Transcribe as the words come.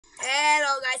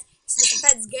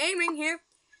MrFedsGaming here,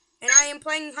 and I am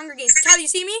playing Hunger Games. Tyler, you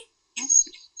see me? Yes.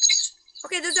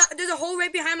 Okay, there's a hole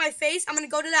right behind my face. I'm gonna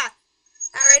go to that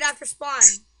right after spawn.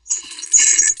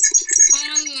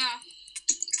 Oh yeah.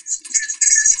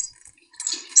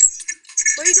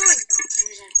 Where are you going?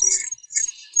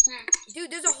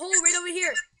 Dude, there's a hole right over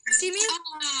here. You see me?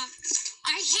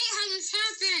 I hate how this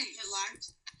happened. It lagged.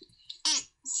 It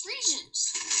freezes.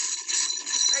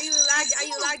 Are you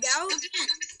lagged out? Again.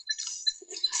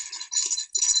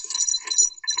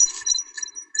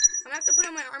 I'm gonna have to put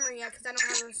on my armor yet because I don't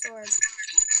have a sword.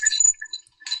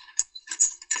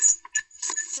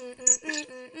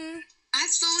 I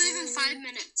still live in 5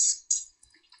 minutes.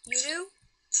 You do?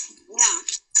 Yeah.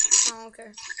 Oh,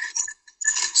 okay.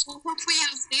 So we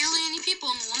have barely any people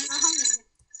in the 100.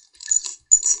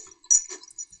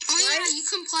 Oh yeah, Right? you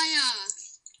can play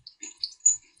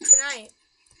Tonight.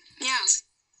 Yeah.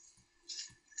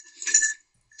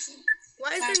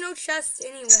 Why is there no chests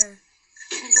anywhere?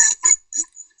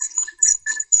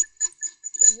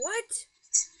 What?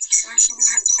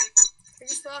 I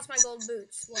just lost my gold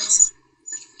boots. Wow.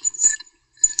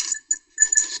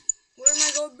 Where'd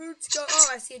my gold boots go? Oh,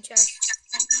 I see a chest.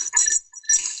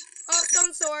 Oh,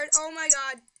 stone sword. Oh my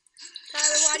god.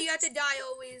 Tyler, why do you have to die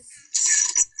always?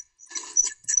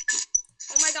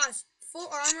 Oh my gosh. Full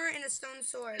armor and a stone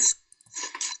sword.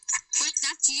 Wait,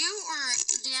 that's you or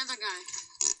the other guy?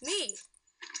 Me.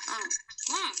 Oh,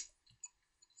 wow.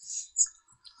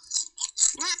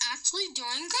 We're actually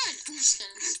doing good.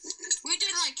 We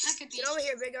did like heck of Get over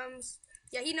here, Bigums.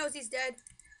 Yeah, he knows he's dead.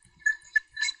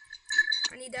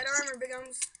 I need that armor,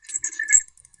 Bigums.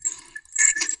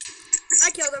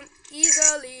 I killed him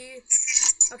easily.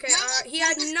 Okay, he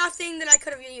had nothing that I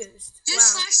could have used.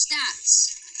 Just Wow.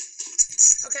 stats.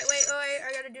 Okay, wait,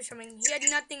 I gotta do something. He had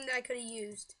nothing that I could have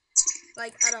used.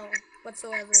 Like, at all,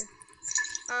 whatsoever.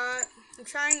 I'm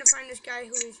trying to find this guy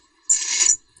who is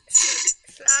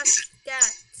slash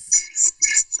stats.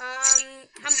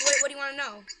 Wait, what do you want to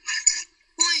know?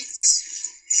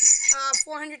 Points.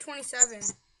 427.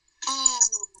 Oh.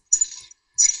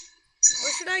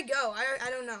 Where should I go? I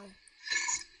don't know.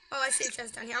 Oh, I see a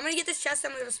chest down here. I'm gonna get this chest,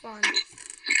 I'm gonna go to spawn.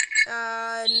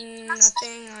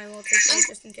 Nothing. I will take that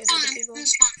just in case other people.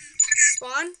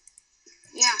 Spawn?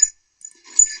 Yeah.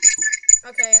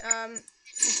 Okay, in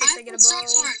case I get a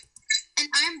bow. And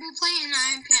iron boot plate and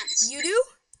iron pants. You do?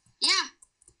 Yeah.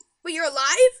 Wait, you're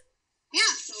alive?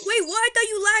 Yeah. Wait, what? I thought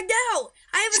you lagged out.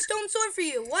 I have a stone sword for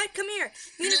you. What? Come here.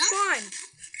 You need to spawn.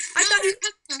 I thought you...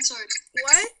 Stone sword.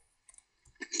 What?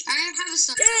 I have a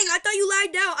stone sword. Dang, I thought you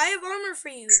lagged out. I have armor for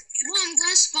you. Well, I'm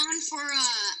gonna spawn for,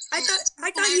 I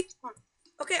thought you...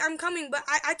 Okay, I'm coming, but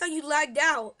I thought you lagged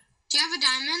out. Do you have a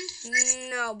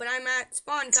diamond? No, but I'm at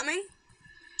spawn. Coming?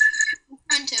 I'm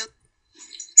trying to.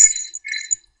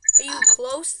 Are you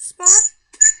close to spawn?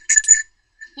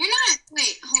 You're not.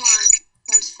 Wait, hold on.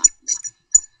 That's fine.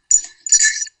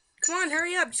 Come on,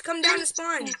 hurry up. Just come down to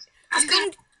spawn. Just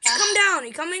come down. Are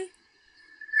you coming?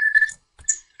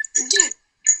 Dude.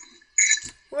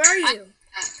 Where are you?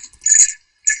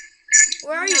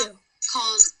 Where are you?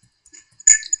 Called.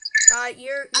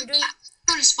 You're doing...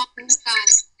 I'm to spawn this guy.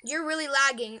 You're really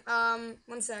lagging.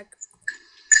 1 sec.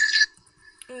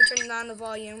 Let me turn down the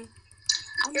volume.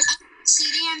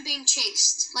 I'm being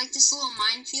chased. Like this little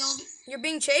minefield. You're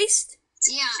being chased?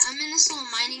 Yeah, I'm in this little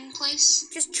mining place.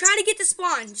 Just try to get to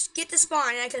spawn. Just get to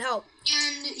spawn and I can help.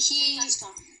 And he...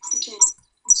 Okay.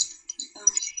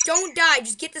 Don't die.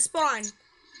 Just get to spawn.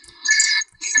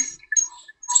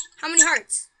 How many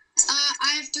hearts?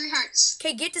 I have 3 hearts.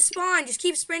 Okay, get to spawn. Just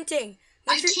keep sprinting.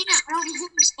 I can't. I don't know who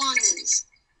the spawn is.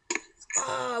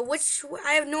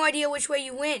 I have no idea which way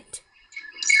you went.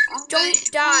 Oh,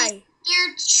 Don't die.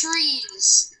 Near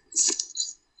trees.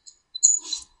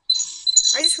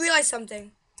 I just realized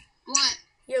something. What?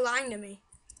 You're lying to me.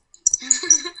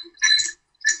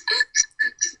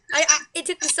 It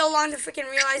took me so long to freaking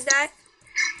realize that.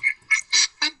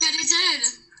 I bet it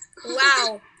did.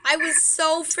 Wow. I was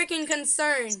so freaking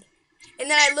concerned. And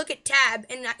then I look at tab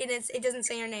and it doesn't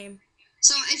say your name.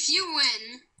 So if you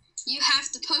win, you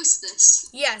have to post this.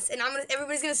 Yes, and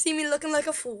everybody's gonna see me looking like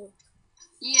a fool.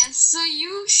 Yes, so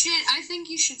you should. I think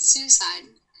you should suicide.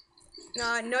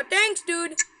 No thanks,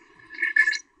 dude.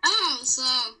 Oh, so.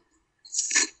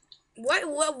 What?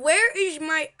 Where is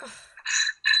my?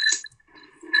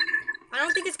 I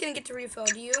don't think it's gonna get to refill.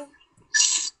 Do you?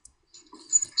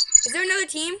 Is there another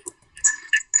team?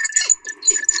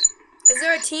 Is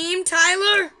there a team,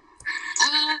 Tyler?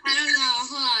 I don't know.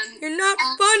 Hold on. You're not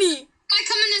funny. I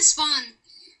come in and spawn.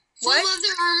 Full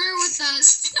leather armor with a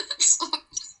sword.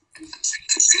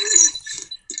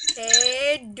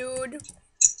 Hey, dude.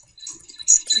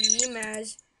 Team same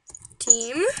as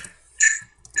team.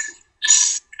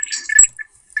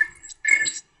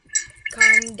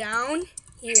 Come down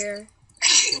here.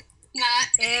 Not.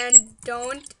 And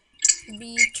don't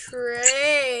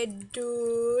betray,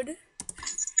 dude.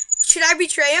 Should I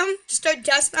betray him to start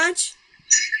deathmatch?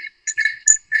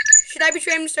 Should I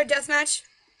betray him to start deathmatch?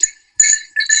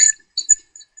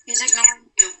 He's ignoring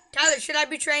you. Tyler, should I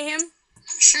betray him?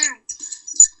 Sure.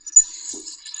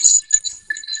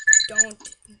 Don't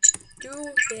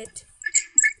do it.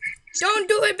 Don't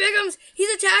do it, Bigums! He's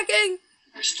attacking!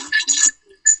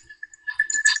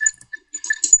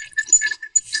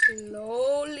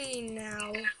 Slowly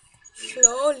now.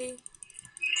 Slowly.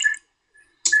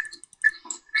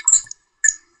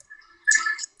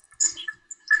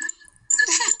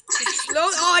 Slow.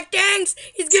 Oh, thanks!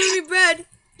 He's giving me bread.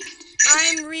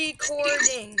 I'm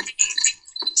recording.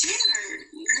 Tanner,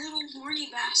 you little horny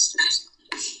bastard.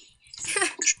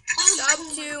 Sub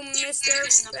to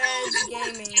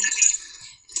MrFedsGaming.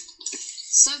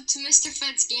 Sub to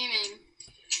MrFedsGaming.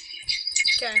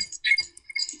 Okay.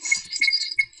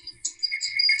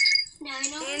 Now I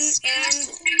know In and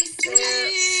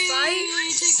fight,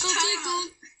 tickle.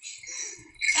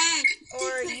 Hey,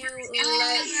 or you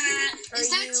let, or is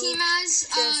that you team as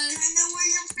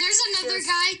there's another just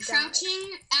guy die. crouching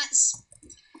at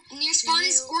near spawn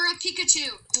is Aura Pikachu.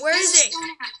 Where He has is a he?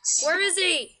 stone axe. Where is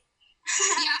he?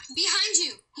 Yeah, behind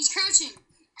you. He's crouching.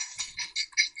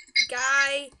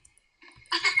 Guy,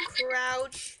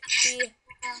 crouch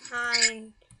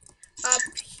behind, up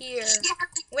here.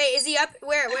 Wait, is he up?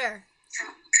 Where? No.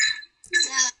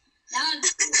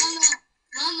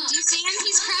 Do you see him?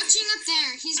 He's crouching up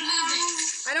there. He's moving.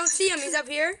 I don't see him. He's up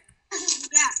here.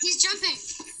 Yeah, he's jumping.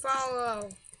 Follow.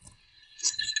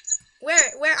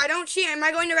 Where? I don't see him. Am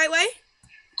I going the right way?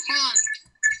 Hold on.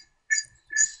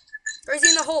 Or is he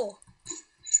in the hole?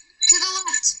 To the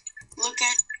left. Look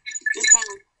at your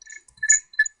phone.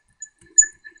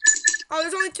 Oh,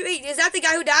 there's only 2. Is that the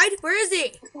guy who died? Where is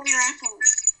he?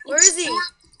 Where is he?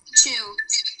 Two.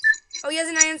 Oh, he has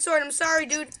an iron sword. I'm sorry,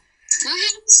 dude. No, he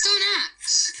has a stone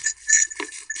axe.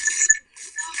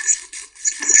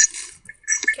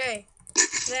 Okay.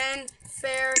 Then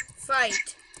fair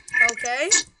fight. Okay.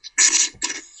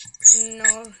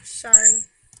 No, sorry.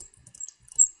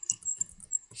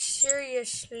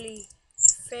 Seriously.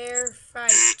 Fair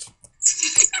fight.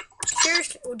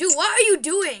 Seriously. Dude, what are you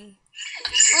doing?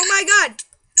 Oh my god.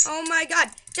 Oh my god.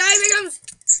 Die, Bigums.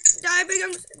 Die,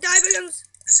 Bigums. Die, Bigums.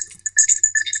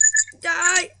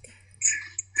 Die.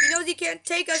 He knows he can't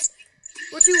take us.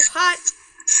 We're too hot.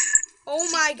 Oh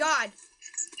my god.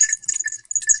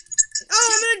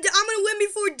 Oh, I'm gonna win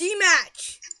before D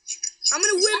match. I'm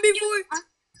gonna win before.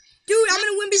 Dude, I'm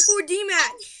gonna win before D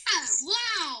match.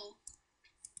 Wow.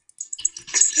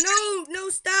 No,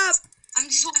 stop. I'm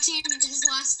just watching him do his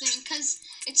last thing because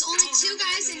it's only 2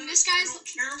 guys and this guy's. I don't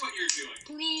care what you're doing.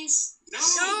 Please.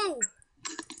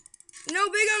 No,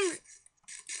 Bigums.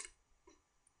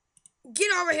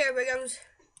 Get over here, Bigums.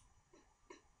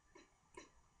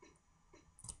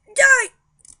 Die.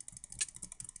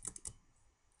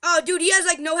 Oh, dude, he has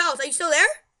like no health. Are you still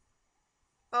there?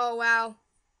 Oh, wow.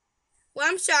 Well,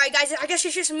 I'm sorry, guys. I guess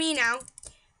it's just me now.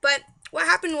 But what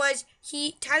happened was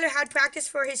Tyler had practice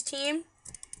for his team,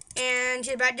 and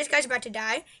this guy's about to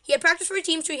die. He had practice for his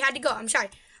team, so he had to go. I'm sorry.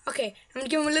 Okay, I'm gonna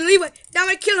give him a little leeway. Now I'm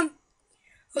gonna kill him.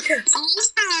 Okay.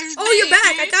 Oh, you're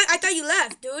back. I thought you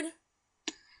left, dude.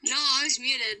 No, I was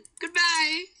muted.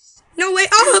 Goodbye. No way.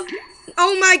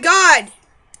 Oh my god.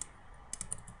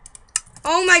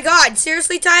 Oh my god.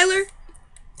 Seriously, Tyler?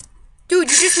 Dude,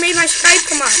 you just made my Skype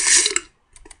come up.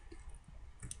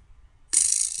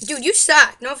 Dude, you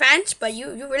suck. No offense, but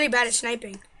you're really bad at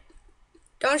sniping.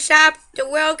 Don't stop. The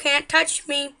world can't touch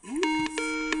me.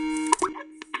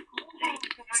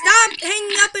 Stop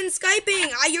hanging up and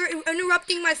Skyping. You're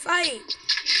interrupting my fight.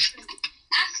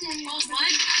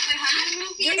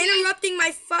 You're interrupting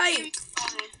my fight.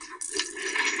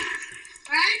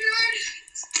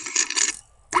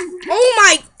 Oh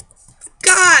my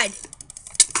god.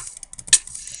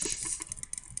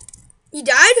 He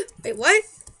died? Wait, what?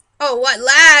 Oh, what?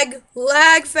 Lag.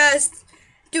 Lag fest.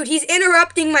 Dude, he's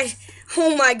interrupting my...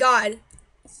 Oh my god.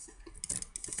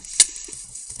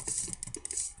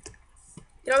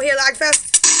 Get over here, lag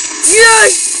fest.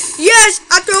 Yes! Yes!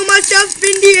 I throw myself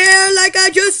in the air like I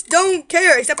just don't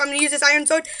care. Except I'm gonna use this iron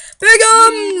sword.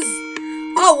 Bigums!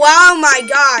 Oh, wow, my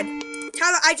god.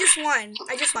 Tyler, I just won.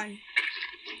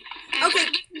 Okay.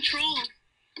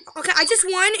 Okay, I just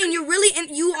won, and you're really...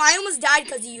 I almost died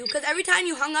because of you. Because every time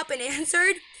you hung up and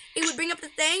answered, it would bring up the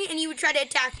thing, and you would try to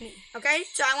attack me. Okay?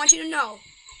 So I want you to know.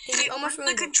 You almost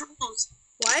ruined it. Controls?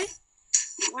 What?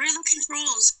 What are the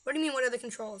controls? What do you mean, what are the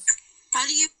controls? How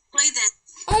do you play this?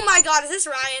 Oh my god, is this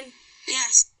Ryan?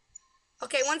 Yes.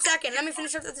 Okay, 1 second. Let me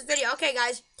finish up this video. Okay,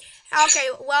 guys. Okay,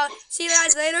 well, see you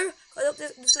guys later. I hope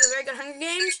this was a very good Hunger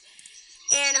Games.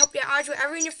 And I hope you enjoy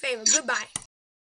whatever in your favor. Goodbye.